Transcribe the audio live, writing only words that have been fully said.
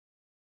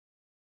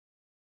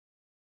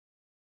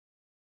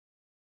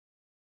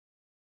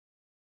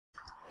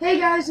Hey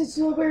guys, it's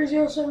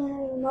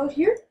LilBear07 and I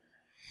here.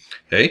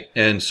 Hey,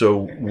 and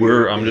so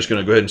I'm just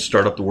going to go ahead and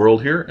start up the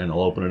world here, and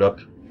I'll open it up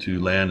to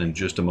LAN in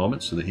just a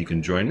moment so that he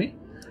can join me.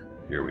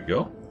 Here we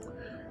go.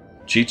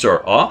 Cheats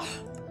are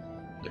off.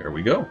 There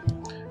we go.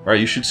 All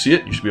right, you should see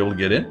it. You should be able to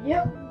get in.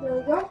 Yep, there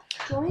we go.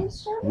 Join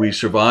start. We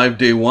survived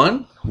day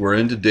 1. We're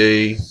into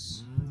day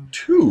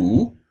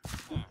 2.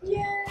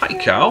 Yeah. Hi,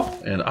 cow.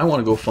 And I want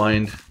to go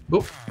find.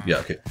 Oh, yeah,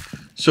 okay.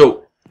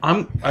 So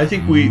I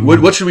think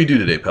what should we do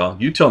today, pal?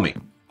 You tell me.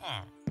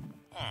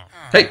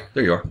 Hey,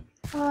 there you are.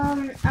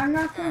 I'm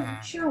not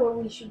quite sure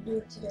what we should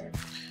do today.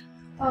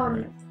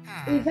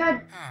 We've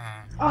had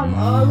a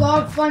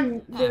lot of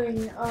fun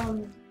doing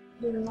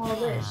all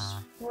this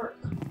work.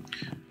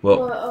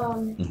 Well, but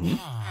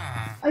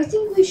I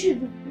think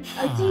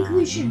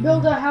we should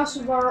build a house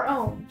of our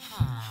own.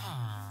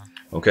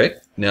 okay.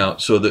 Now,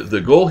 so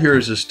the goal here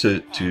is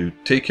to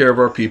take care of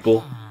our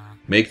people,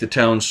 make the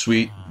town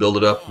sweet, build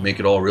it up, make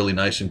it all really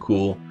nice and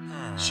cool.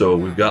 So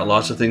we've got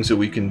lots of things that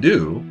we can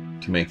do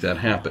to make that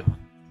happen.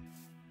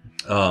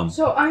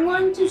 So I'm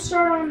going to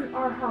start on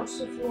our house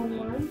if you don't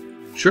mind.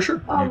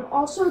 Sure.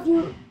 Also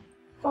we're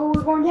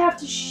going to have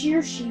to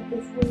shear sheep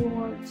if we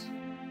want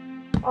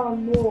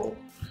wool.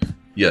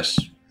 Yes.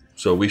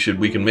 So we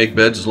can make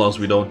beds as long as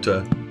we don't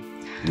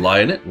lie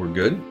in it. We're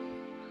good.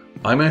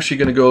 I'm actually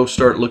going to go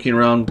start looking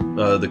around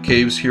the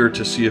caves here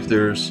to see if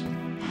there's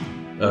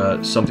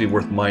something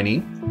worth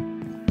mining.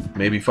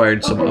 Maybe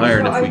find some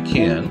iron if we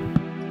can.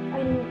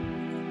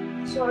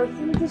 So I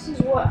think this is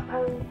where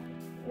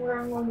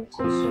I'm going to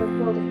start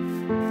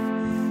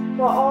building.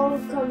 But I'll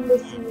come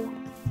with you.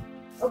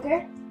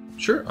 Okay?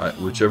 Sure.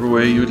 Whichever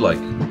way you would like.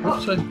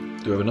 Oops, do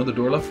I have another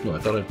door left? No, I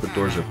thought I'd put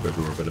doors up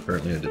everywhere, but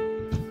apparently I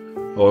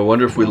didn't. Oh, I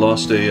wonder if we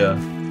lost a...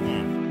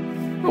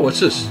 Oh, what's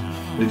this?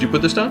 Did you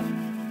put this down?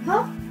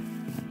 Huh?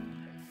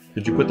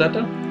 Did you put that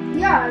down?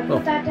 Yeah, I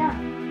put that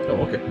down.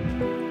 Oh, okay.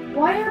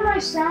 Why are my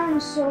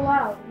sounds so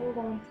loud? Hold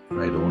on.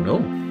 I don't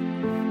know.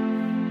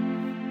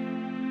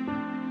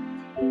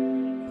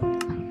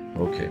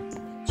 Okay.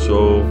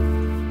 So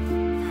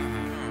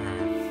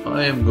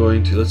I am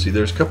going to, let's see,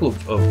 there's a couple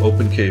of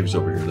open caves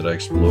over here that I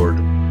explored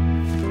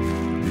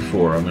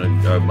before.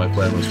 My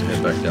plan was to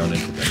head back down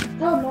into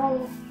them. Oh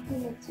no.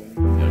 Okay.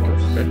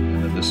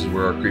 And then this is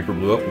where our creeper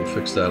blew up. We'll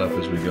fix that up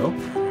as we go.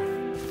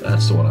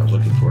 That's the one I was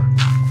looking for.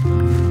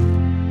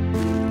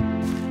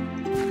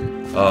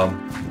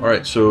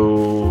 Alright,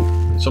 so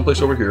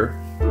someplace over here.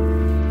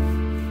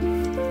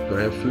 Do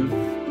I have food?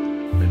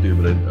 I do,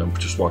 but I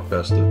just walked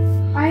past the...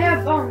 I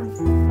have,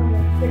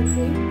 bit of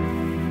food.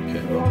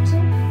 Okay, well,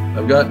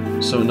 I've got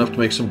enough to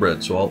make some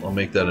bread, so I'll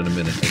make that in a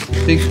minute.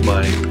 I think Now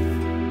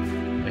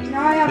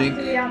I have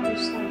 3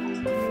 apples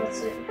left. That's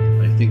it.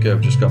 I think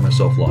I've just got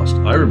myself lost.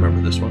 I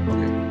remember this one.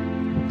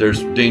 Okay.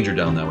 There's danger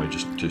down that way,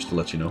 just to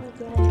let you know.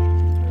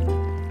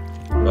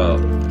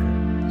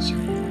 Let's see.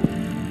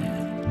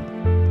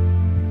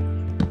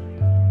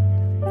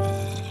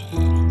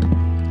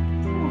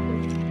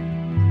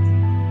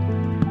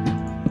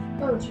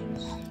 Oh,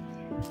 jeez.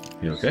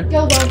 You okay?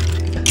 Skill bone.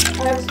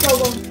 I have a skill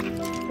bone.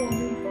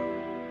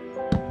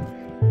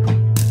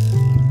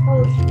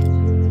 Oh,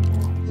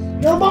 jeez.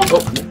 Skill bone. Oh,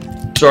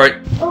 sorry.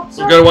 Oh,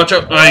 sorry. You gotta watch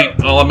out.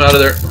 Oh, I'm out of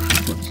there.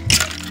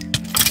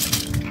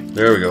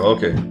 There we go.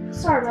 Okay.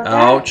 Sorry about that.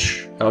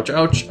 Ouch. Ouch,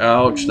 ouch,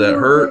 ouch. That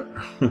hurt.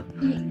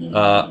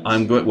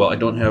 I'm going. Well, I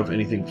don't have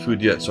anything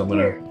food yet, so I'm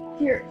gonna.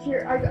 Here.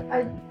 I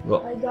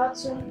got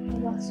some.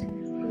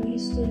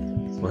 Please take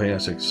it. Well, hang on a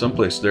second.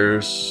 Someplace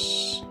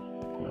there's.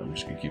 I'm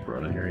just gonna keep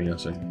running here. Hang on a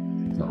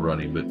second. Not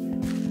running, but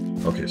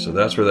okay. So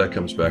that's where that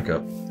comes back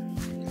up.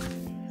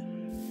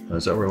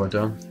 Is that where it went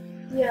down?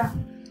 Yeah.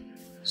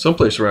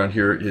 Someplace around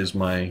here is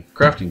my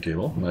crafting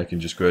table, and I can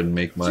just go ahead and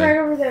make my. It's right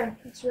over there.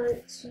 It's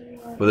right.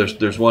 Well,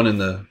 there's one in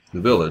the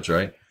village,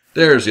 right?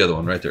 There's the other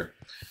one right there.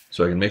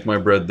 So I can make my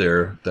bread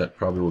there. That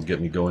probably will get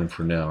me going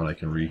for now, and I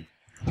can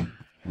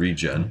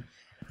regen.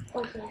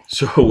 Okay.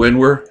 So when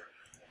we're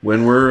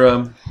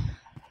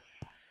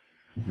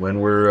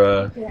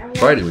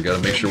fighting, we got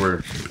to make sure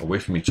we're away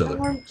from each other. I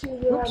want to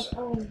Oops.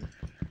 All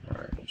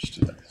right, let's just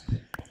do that.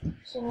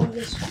 Some of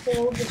this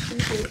coal, the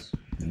speakers.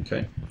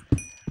 Okay,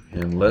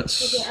 and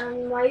let's. Okay, I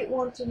might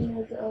want to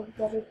make a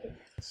better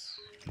pickaxe.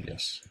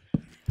 Yes,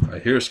 I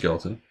hear a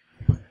skeleton.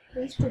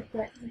 Please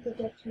protect me,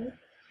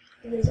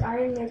 because I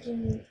am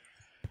making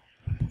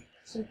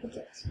some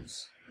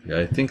pickaxes. Yeah,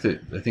 I think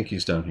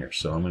he's down here.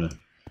 So I'm gonna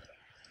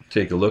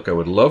take a look. I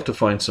would love to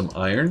find some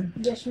iron.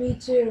 Yes, me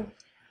too.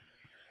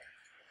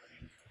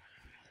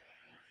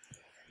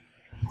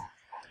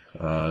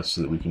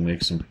 So that we can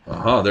make some.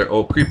 Aha! There.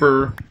 Oh,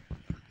 creeper!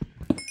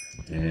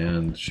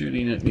 And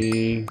shooting at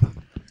me.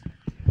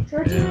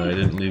 And I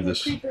didn't leave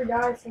this. Creeper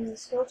died from the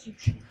skeleton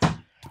sheep.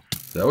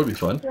 That would be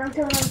fun. Here, I'm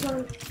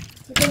coming.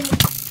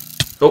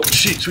 Oh,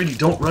 shit, sweetie!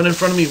 Don't run in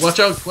front of me. Watch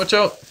out! Watch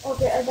out!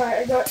 Okay, I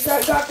got.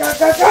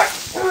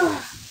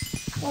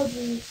 Oh,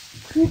 geez.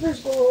 Creepers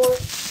galore.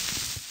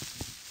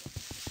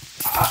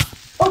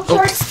 Oh,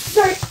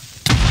 sorry.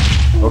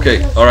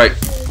 Okay, all right.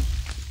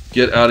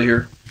 Get out of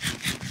here.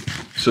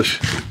 So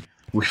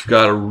we've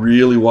got to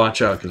really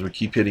watch out because we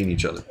keep hitting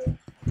each other.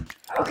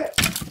 Okay.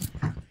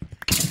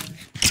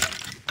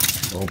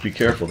 Oh, be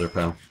careful there,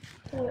 pal.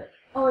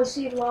 Oh, I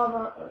see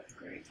lava. Oh,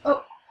 great.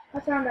 Oh, I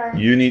found iron.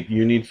 You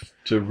need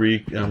to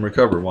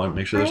recover. Want to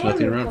make sure there's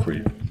nothing around for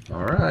you.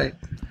 All right.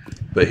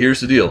 But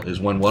here's the deal: is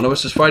when one of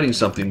us is fighting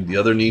something, the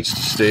other needs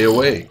to stay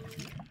away.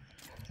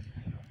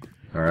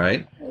 All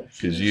right?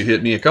 Because you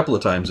hit me a couple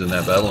of times in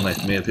that battle, and I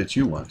may have hit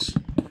you once.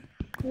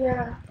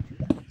 Yeah.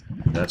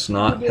 That's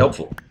not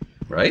helpful,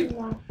 right?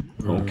 No.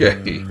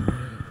 Okay.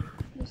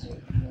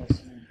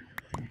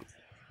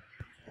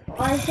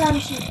 I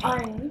found some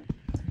iron.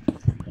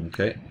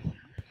 Okay.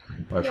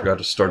 Well, I forgot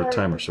to start a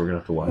timer, so we're gonna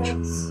have to watch.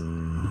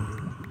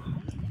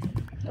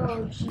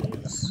 Oh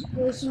jeez.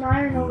 There's some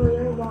iron over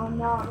there, but I'm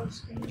not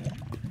listening.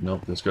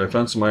 Nope, that's good. I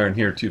found some iron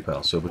here too,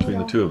 pal. So between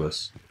the two of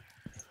us,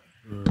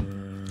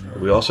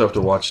 we also have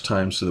to watch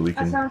time so that we I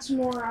can found some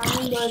more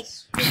iron, but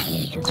it's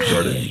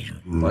start it.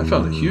 Well, I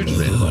found a huge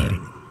vein of iron.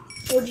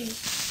 oh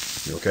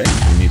jeez. You okay?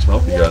 You need some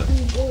help? You got it.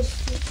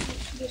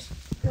 Just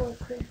kill a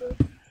creeper.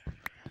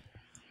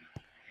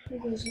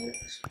 Because it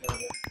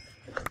exploded.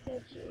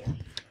 Thank you.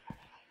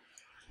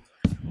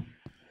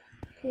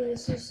 Okay,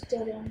 this is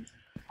dead end.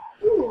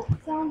 Ooh,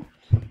 found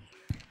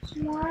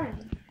some more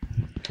iron.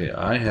 Okay,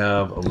 I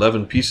have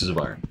 11 pieces of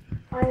iron.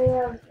 I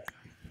have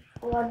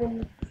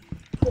 11,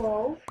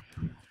 12,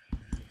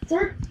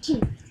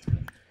 13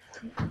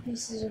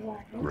 pieces of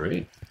iron.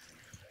 Great.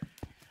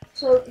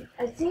 So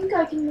I think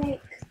I can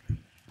make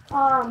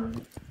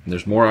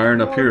There's more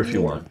iron up here if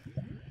you want.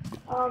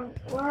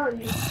 where are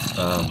you?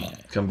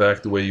 Come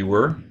back the way you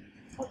were.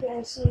 Okay,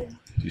 I see.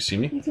 Do you see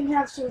me? You can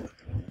have some.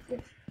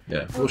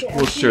 Yeah, Okay,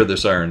 we'll share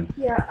this iron.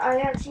 Yeah, I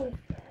actually.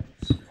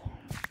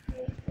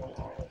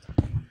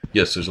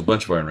 Yes, there's a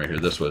bunch of iron right here.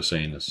 That's what I was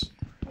saying. There's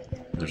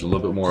a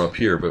little bit more up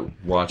here, but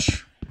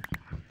watch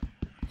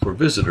for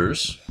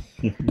visitors.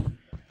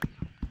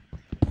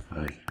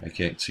 I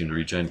can't seem to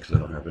regen because I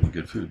don't have any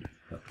good food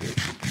up here.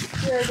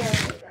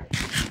 Right.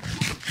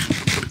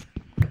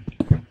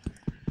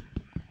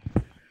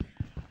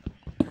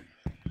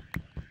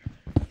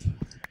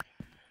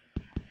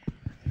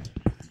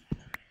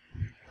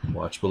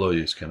 Watch below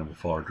you. It's kind of a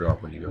far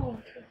drop when you go. Oh,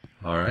 okay.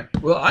 All right.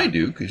 Well, I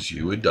do because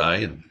you would die,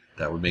 and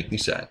that would make me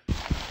sad.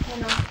 I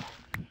know.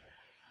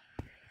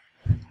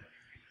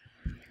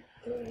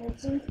 Okay, I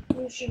think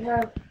we should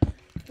have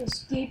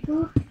escape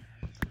route.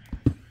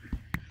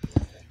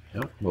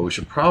 Yep. Well, we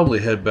should probably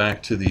head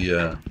back to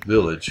the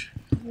village.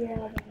 Yeah, I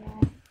don't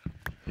know.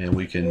 And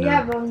we can. We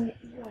have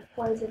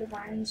quite a bit of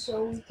iron,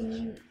 so we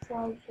can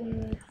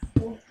probably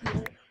full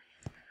here.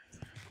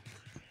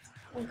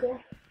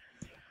 Okay.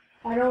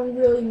 I don't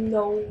really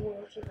know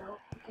where to go.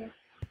 Okay.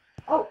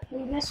 Oh,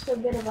 we missed a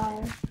bit of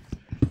iron.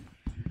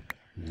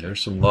 There's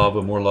some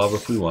lava, more lava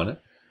if we want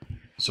it.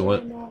 So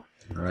what? No.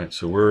 All right.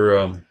 So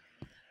we're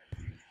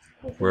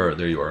where?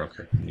 There you are.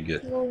 Okay. You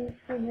get. Okay,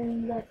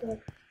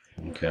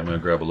 I'm gonna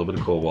grab a little bit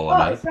of coal while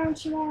I'm at I it. found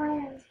some more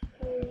iron.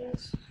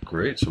 Yes.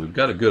 Great. So we've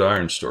got a good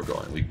iron store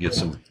going. We can get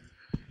some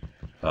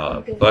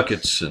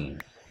buckets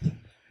and.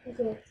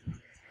 Okay.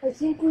 I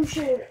think we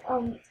should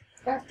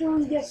after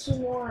we get some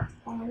more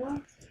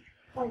armor.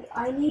 Like,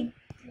 my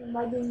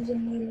games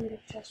and need a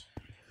chest.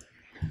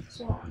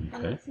 So,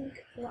 I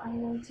think what I'm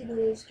going to do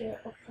is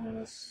get a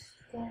furnace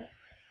down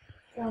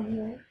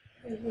here,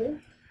 right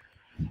here.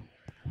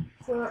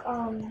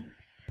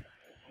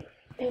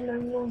 And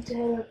I'm going to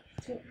head up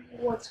to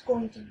what's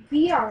going to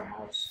be our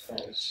house, but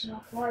it's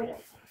not quite our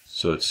house.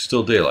 So it's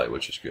still daylight,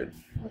 which is good.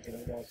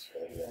 Okay, that's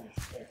good, yeah.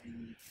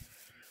 Definitely.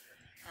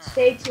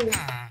 Stay tuned.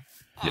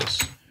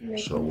 Yes.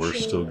 So we're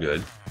still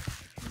good.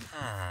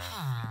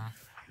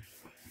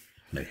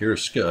 I hear a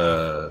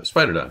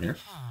spider down here.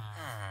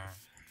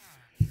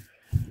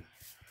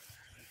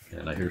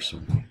 And I hear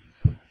some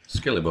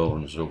skelly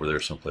bones over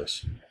there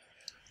someplace.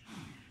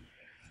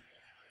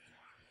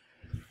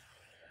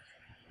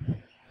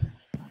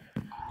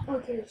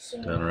 Okay,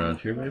 so down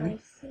around here, maybe?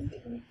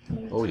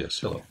 Oh, yes,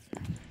 hello.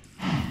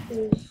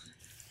 This.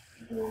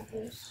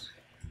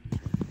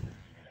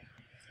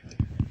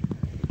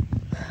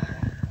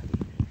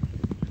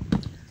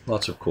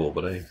 Lots of coal,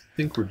 but I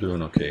think we're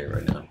doing okay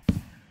right now.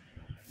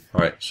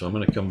 Alright, so I'm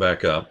going to come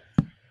back up.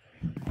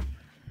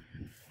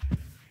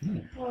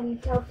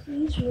 Cal,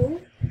 please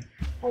move.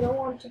 I don't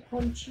want to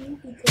punch you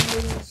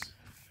because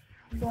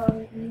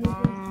the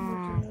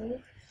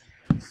movement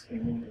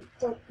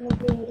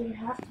technically I didn't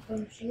have to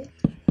punch you.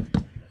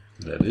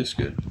 That is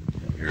good.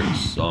 I hear a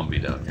zombie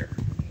down here.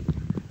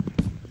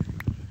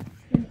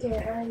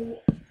 Okay,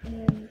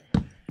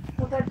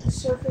 how about the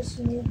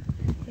surface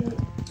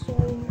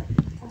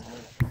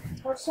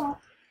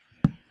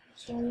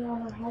starting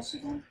on our house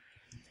again?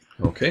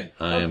 Okay,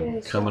 I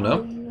am coming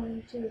up. I'm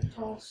going to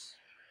toss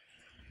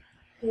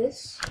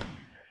this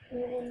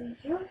in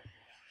here,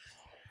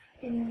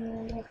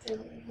 and after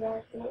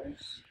that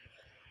goes.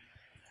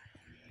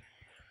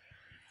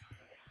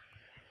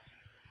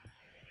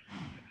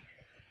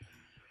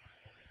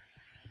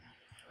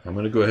 I'm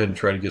going to go ahead and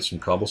try to get some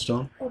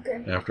cobblestone.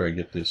 Okay. After I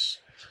get this.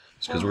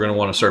 It's because we're going to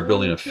want to start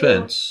building a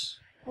fence.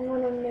 I'm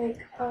gonna make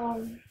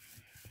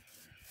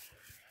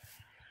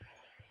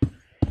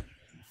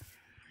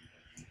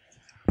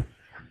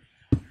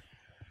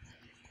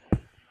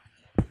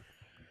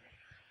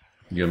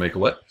You gonna make a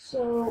what?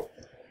 so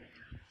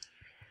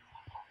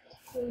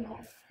what do we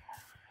have?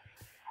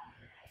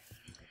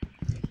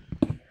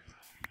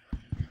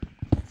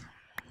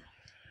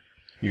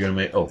 You're gonna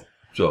make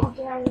so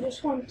Okay, I'm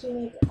just going to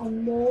make a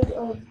mold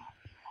of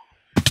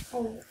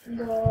the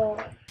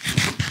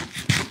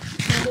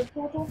nether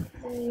portal.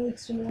 And we need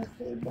some more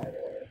food, by the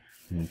way.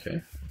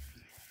 okay.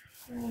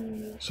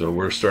 So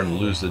we're starting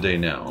to lose the day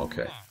now.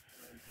 Okay,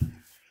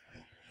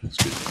 that's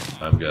good.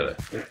 I've got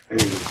to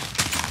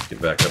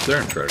get back up there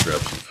and try to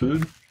grab some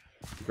food.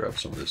 Grab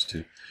some of this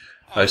too.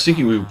 I was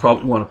thinking we would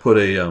probably want to put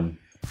a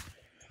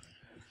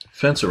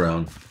fence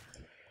around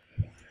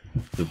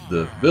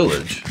the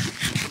village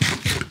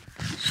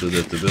so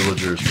that the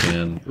villagers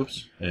can,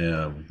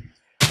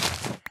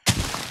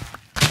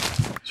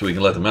 so we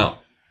can let them out.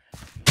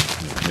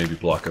 Maybe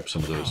block up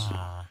some of those.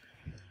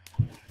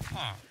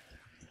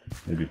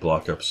 Maybe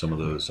block up some of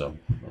those.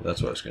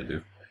 That's what I was going to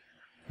do.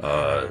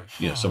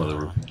 Some of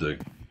the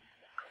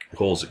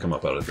holes that come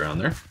up out of the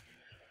ground there.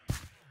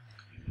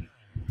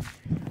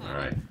 All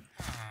right.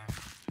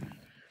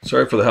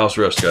 Sorry for the house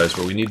arrest, guys,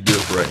 but we need to do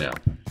it for right now.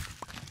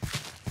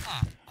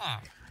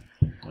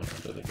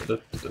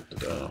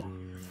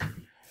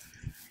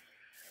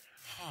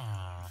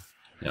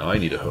 Now I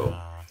need a hoe.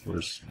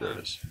 There it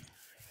is.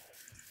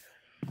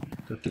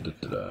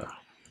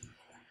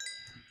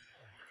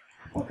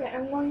 Okay,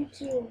 I'm going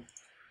to...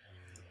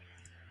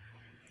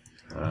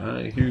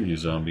 I hear you,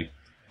 zombie.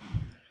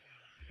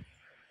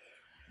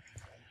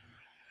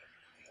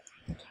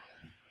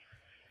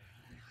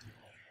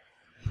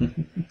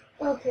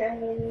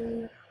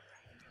 Okay.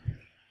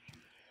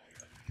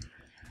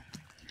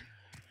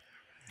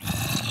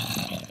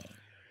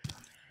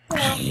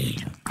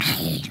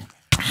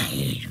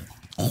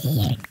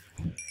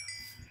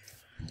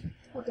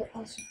 Okay,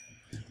 awesome.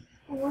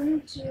 I'm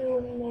going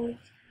to make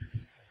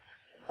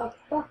a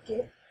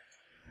bucket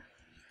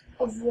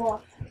of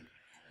water.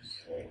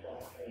 So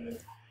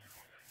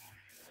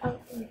I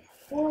can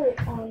pour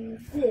it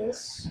on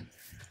this.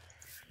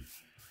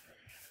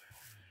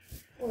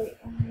 Wait,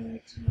 I'm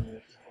going to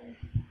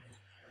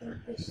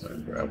make this. I'll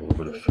grab a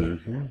little bit of food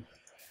here.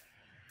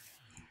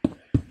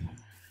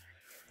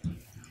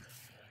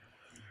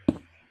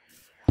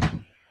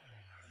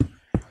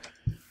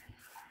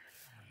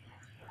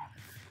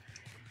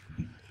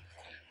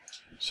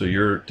 So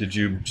did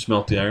you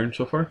smelt the iron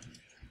so far?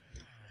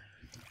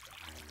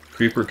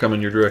 Creeper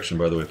coming your direction,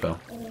 by the way, pal.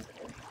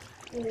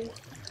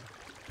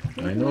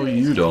 I know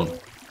you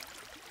don't,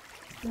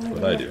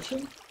 but I do.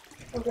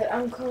 Okay,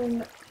 I'm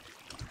coming.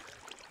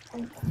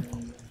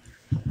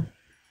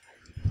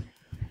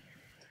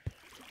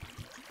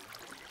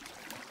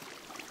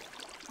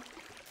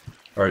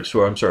 Alright,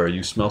 so I'm sorry, are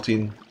you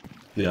smelting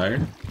the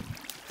iron?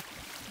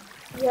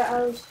 Yeah,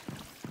 I was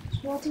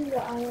smelting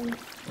the iron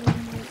in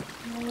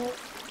my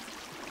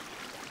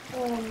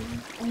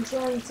I'm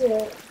trying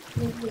to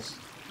make this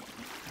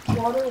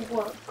water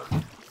work.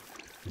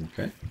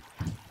 Okay.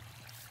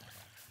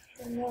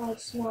 And now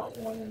it's not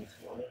wanting to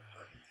work.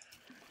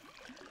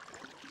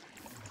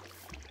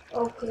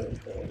 Okay,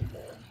 there we go.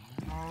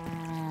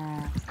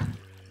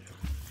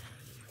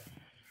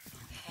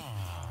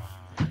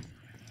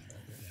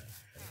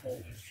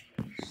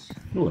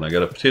 Oh, and I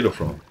got a potato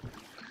from him.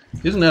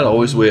 Isn't that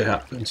always the way it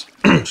happens?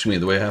 Excuse me,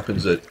 the way it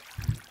happens that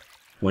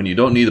when you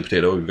don't need the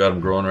potato, we've got them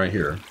growing right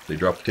here, they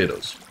drop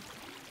potatoes.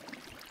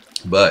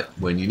 But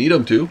when you need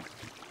them to,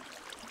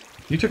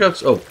 you took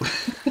out,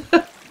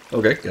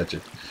 okay, gotcha.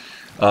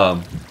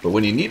 But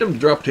when you need them to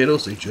drop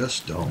potatoes, they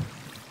just don't.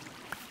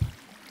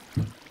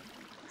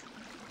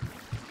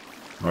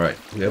 All right,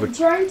 we have I'm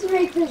trying to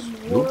make this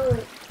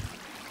work.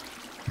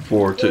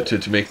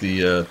 To make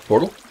the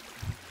portal,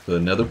 the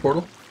nether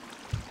portal.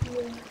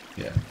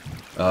 Yeah.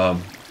 Yeah.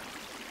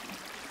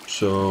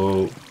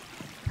 So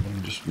let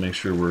me just make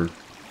sure we're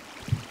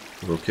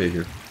okay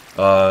here.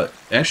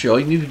 Actually, all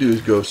you need to do is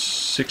go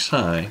 6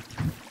 high.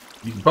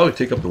 You can probably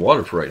take up the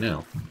water for right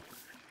now.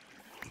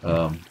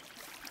 Yeah.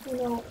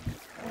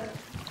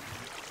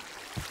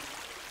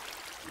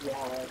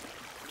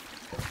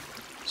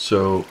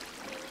 So,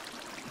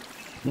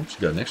 oops,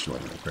 you got an extra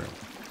one apparently.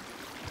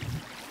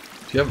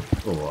 Do you have?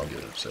 Oh, I'll get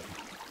it in a second.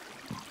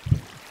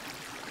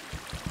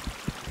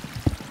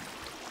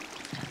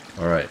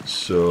 All right,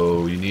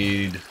 so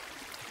you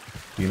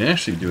can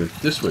actually do it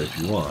this way if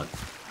you want.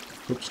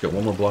 Oops, got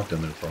one more block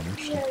down there.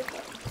 Yeah.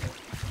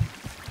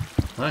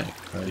 Hi,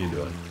 how are you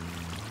doing?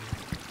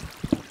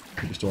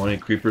 Just don't want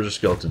any creepers or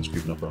skeletons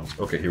creeping up on us.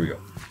 Okay, here we go.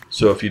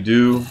 So if you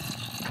do,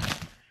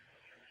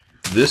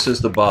 this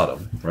is the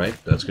bottom, right?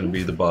 That's going to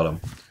be the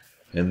bottom,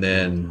 and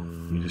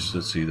then you just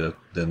let's see that.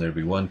 Then there'd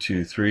be 1,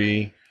 2,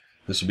 3.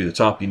 This will be the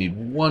top. You need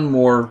one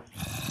more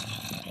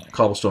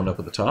cobblestone up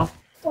at the top.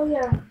 Oh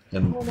yeah.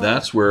 And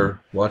that's where.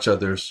 Watch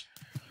out! There's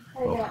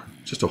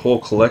just a whole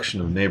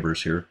collection of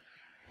neighbors here.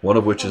 One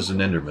of which is an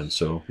Enderman,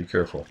 so be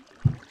careful.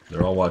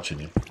 They're all watching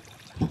you.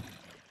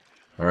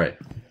 All right.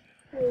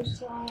 There's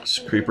that. This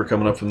creeper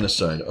coming up from this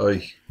side.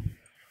 Oy.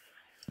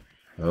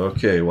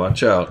 Okay,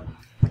 watch out.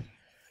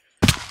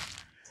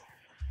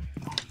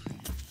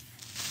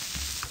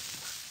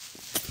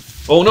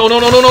 Oh no no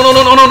no no no no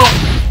no no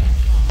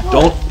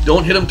no!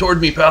 Don't hit him toward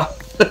me, pal.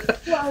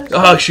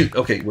 Oh shoot!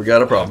 Okay, we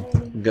got a problem.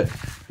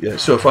 Yeah.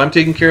 So if I'm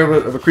taking care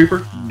of a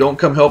creeper, don't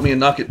come help me and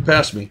knock it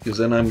past me, because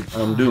then I'm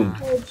doomed.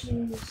 Oh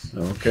jeez.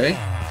 Okay.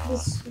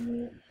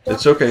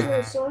 It's Dr. okay.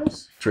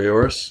 Treosaurus?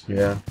 Treosaurus.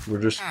 Yeah,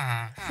 we're just.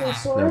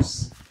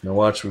 Treosaurus? Now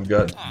watch, we've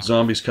got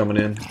zombies coming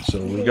in,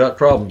 so we got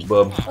problems,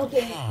 bub.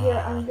 Okay,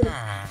 yeah, I'm good.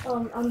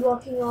 I'm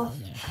blocking off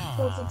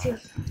Dr.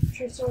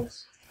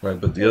 Treosaurus.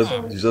 Right, but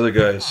these other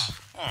guys,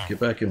 get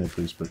back in there,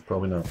 please. But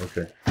probably not.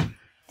 Okay.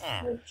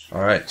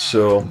 All right,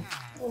 so.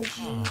 Oh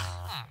jeez.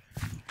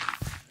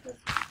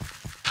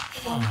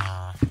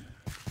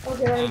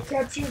 Okay, I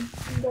captured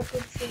Dr.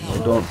 Treosaurus.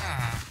 Oh, don't.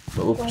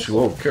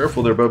 Whoa,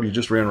 careful there, bub. You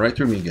just ran right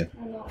through me again.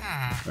 I know.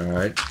 All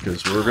right,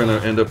 because we're gonna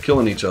end up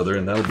killing each other,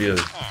 and that'll be a.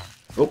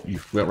 Oh, you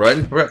went right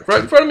in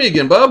front of me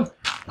again, bub.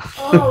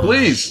 Oh,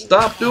 Please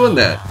stop doing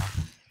that.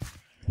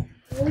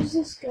 What is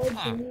this guy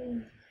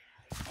doing?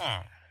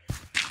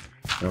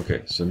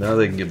 Okay, so now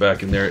they can get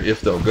back in there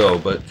if they'll go,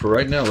 but for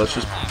right now, let's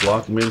just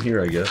block them in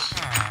here, I guess.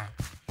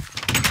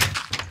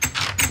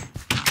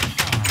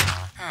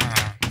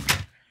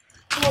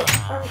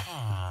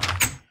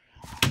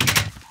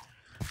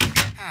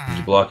 Did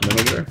you block them in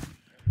over there?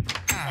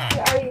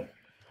 Yeah, I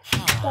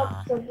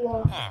stopped the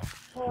block.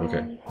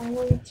 Okay. I'm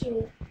going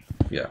to.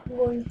 Yeah. I'm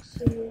going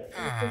to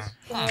just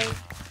try.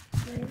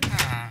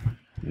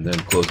 And then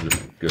close it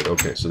in. Good.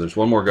 Okay, so there's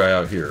one more guy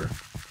out here.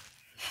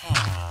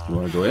 You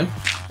want to go in?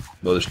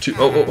 No, there's two.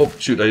 Oh,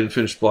 shoot. I didn't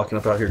finish blocking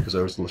up out here because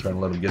I was trying to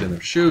let him get in there.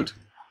 Shoot.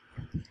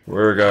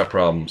 We're got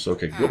problems.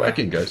 Okay, go back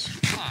in, guys.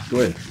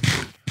 Go in.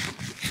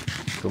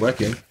 Go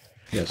back in.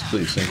 Yes,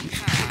 please. Thank you.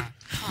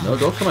 No,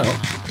 don't come out.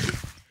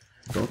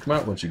 Don't come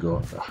out once you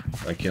go. Ugh,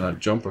 I cannot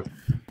jump.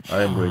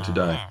 I am going to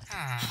die.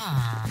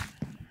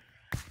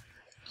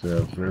 So I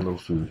have very little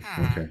food.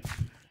 Okay.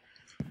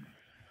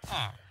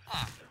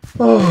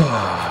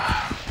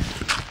 Oh.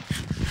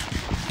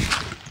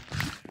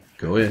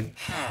 Go in.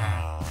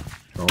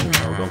 Oh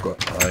no, don't go.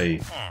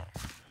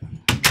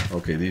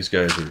 Okay, these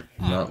guys are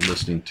not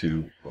listening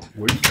to.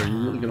 Are you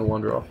really going to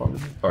wander off on me?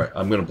 Alright,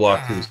 I'm going to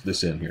block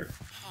this in here.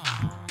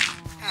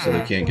 So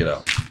they can't get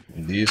out.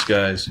 And these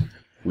guys,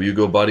 will you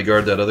go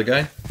bodyguard that other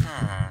guy?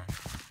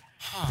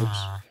 Oops,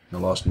 I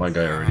lost my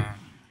guy already.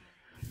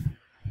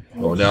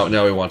 Oh,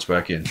 now he wants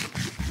back in.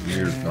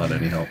 You're not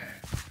any help.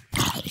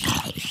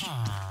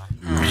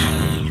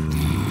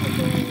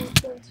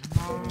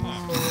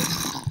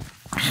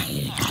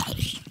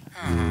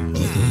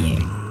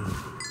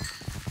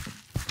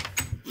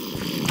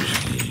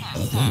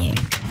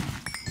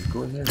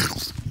 Go in there.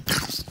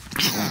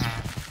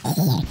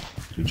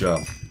 Good job.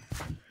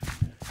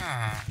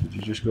 Did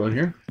you just go in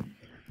here?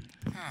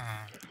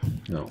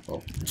 No.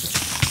 Oh.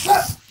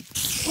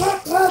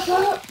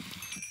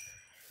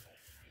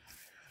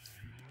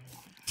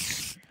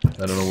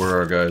 I don't know where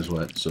our guys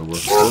went, so we're...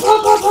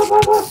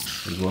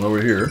 Oops. There's one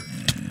over here.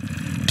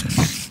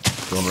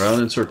 Going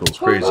around in circles,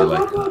 crazy like.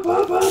 I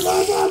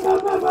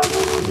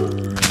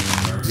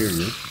hear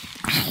you.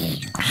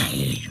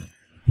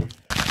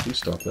 Please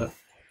stop that.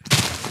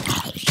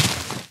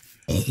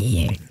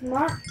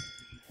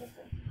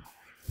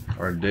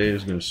 Our day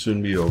is going to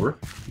soon be over.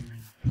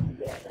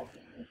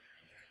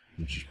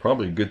 Which is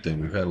probably a good thing.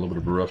 We've had a little bit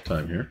of a rough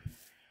time here.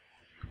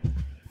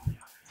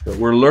 But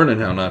we're learning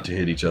how not to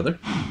hit each other.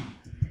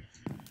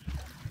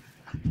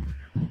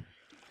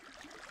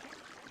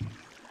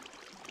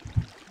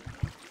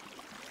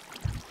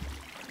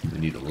 We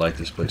need to light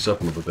this place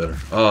up a little bit better.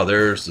 Ah,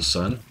 there's the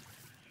sun.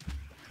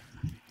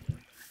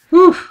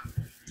 Whew!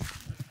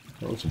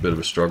 That was a bit of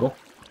a struggle.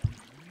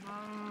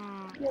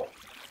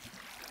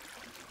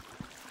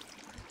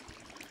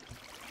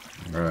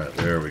 Alright,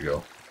 there we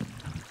go.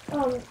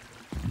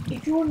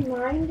 If you wouldn't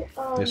mind,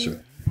 yes,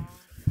 sir.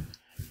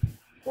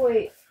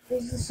 Wait,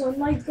 is the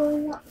sunlight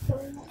going up?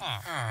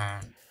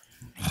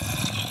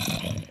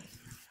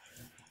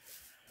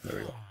 There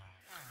we go.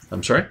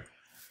 I'm sorry?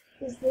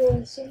 Is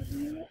the sun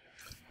coming up?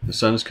 The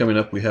sun is coming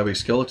up. We have a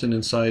skeleton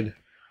inside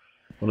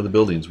one of the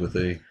buildings with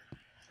a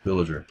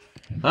villager.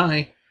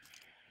 Hi.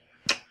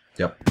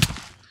 Yep.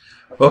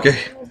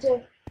 Okay.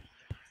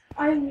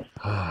 I'm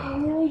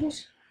really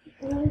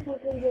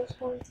quickly just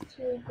going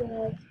to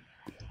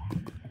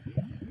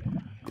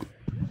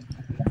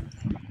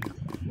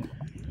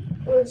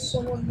grab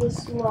some of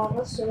this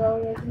lava so that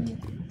I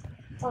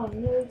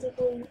can really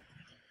quickly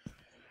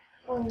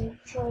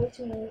try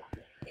to make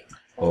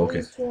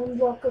just one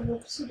block of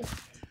obsidian.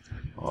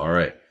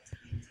 Alright.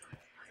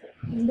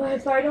 But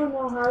if I don't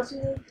know how to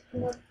make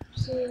an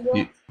obsidian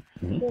block,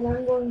 then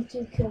I'm going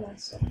to kill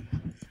myself.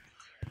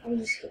 I'm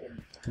just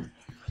kidding.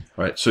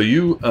 Alright, so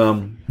you,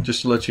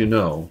 just to let you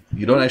know,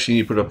 you don't actually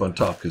need to put it up on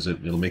top because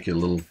it'll make it a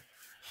little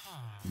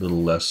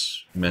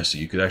less messy.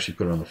 You could actually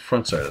put it on the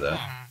front side of that.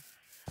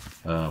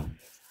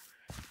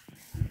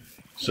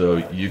 So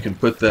you can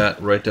put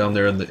that right down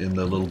there in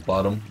the little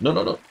bottom.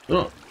 No.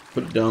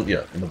 Put it down.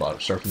 Yeah, in the bottom.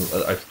 Start from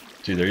the.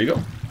 See, there you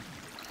go.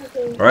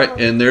 Okay, All right,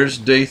 and there's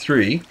day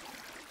 3.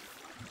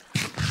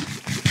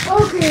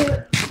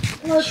 Okay.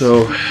 Let's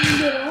So.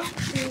 get out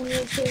and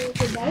we'll say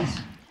goodbyes.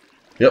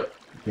 Yep.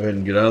 Go ahead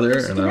and get out of there,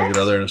 and I'll Disconnect. get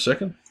out of there in a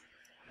second.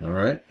 All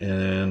right,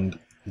 and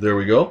there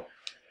we go.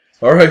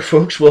 All right,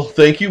 folks. Well,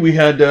 thank you. We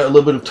had a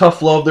little bit of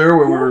tough love there,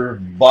 where we were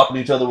bopping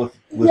each other with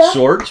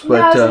swords, but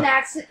that was an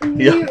accident.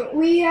 yeah.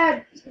 We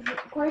had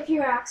quite a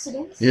few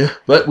accidents. Yeah,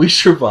 but we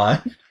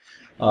survived.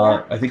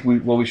 I think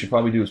what we should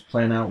probably do is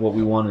plan out what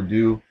we want to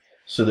do,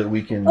 so that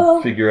we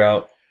can figure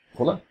out.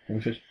 Hold on, let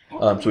me finish.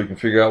 So we can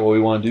figure out what we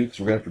want to do, because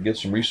we're going to have to get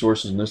some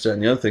resources and this, that,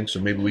 and the other thing. So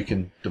maybe we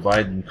can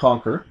divide and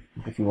conquer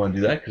if we want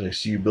to do that. Because I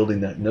see you building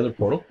that nether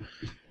portal.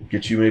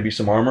 Get you maybe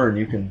some armor, and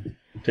you can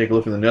take a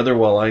look in the nether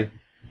while I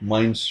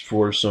mines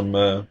for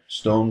some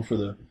stone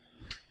for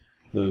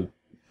the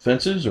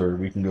fences, or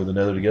we can go to the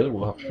nether together.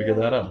 We'll have to figure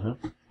that out, huh?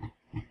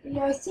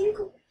 Yeah, I think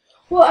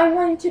what I'm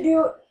going to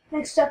do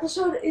next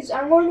episode is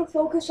I'm going to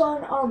focus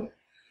on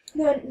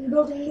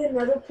building the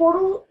nether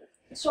portal.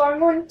 So I'm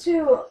going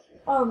to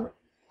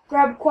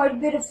grab quite a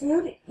bit of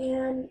food,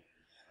 and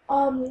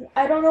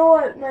I don't know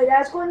what my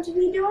dad's going to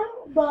be doing,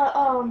 but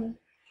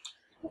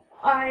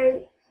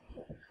I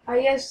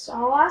guess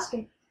I'll ask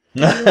him.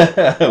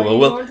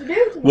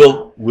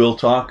 Well, we'll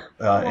talk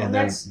and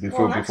then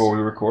before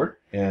we record,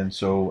 and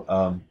so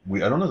I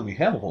don't know that we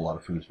have a whole lot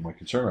of food. Is my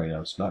concern right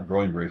now. It's not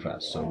growing very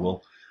fast,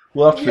 so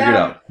we'll have to figure it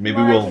out.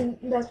 Maybe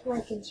that's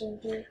my concern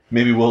too.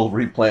 Maybe we'll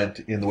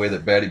replant in the way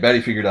that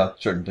Batty figured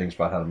out certain things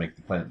about how to make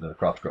the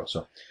crops grow.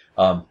 So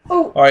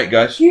all right,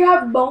 guys. Do you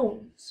have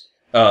bones?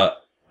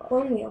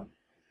 Bone meal.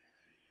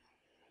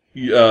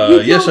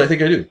 Yes, I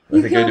think I do.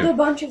 You killed a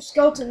bunch of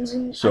skeletons,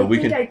 and so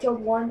I killed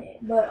one,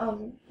 but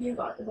you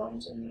got the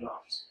bones and the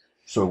rocks.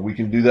 So we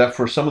can do that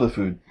for some of the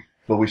food,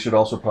 but we should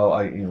also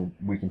probably,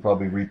 we can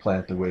probably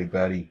replant the way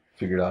Batty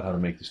figured out how to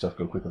make the stuff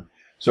go quickly.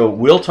 So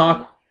we'll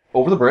talk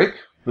over the break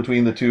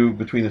between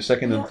the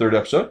second and third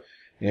episode,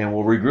 and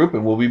we'll regroup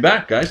and we'll be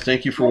back, guys.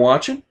 Thank you for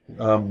watching.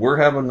 I'm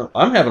having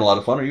a lot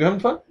of fun. Are you having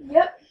fun?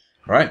 Yep.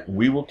 All right.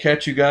 We will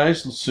catch you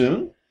guys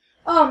soon.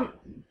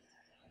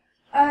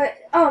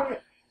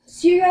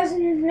 See you guys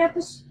in the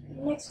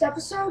next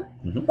episode.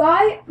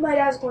 Bye. My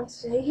dad's going to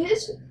say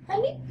his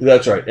ending.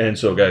 That's right. And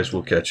so, guys,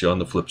 we'll catch you on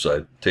the flip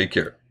side. Take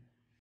care.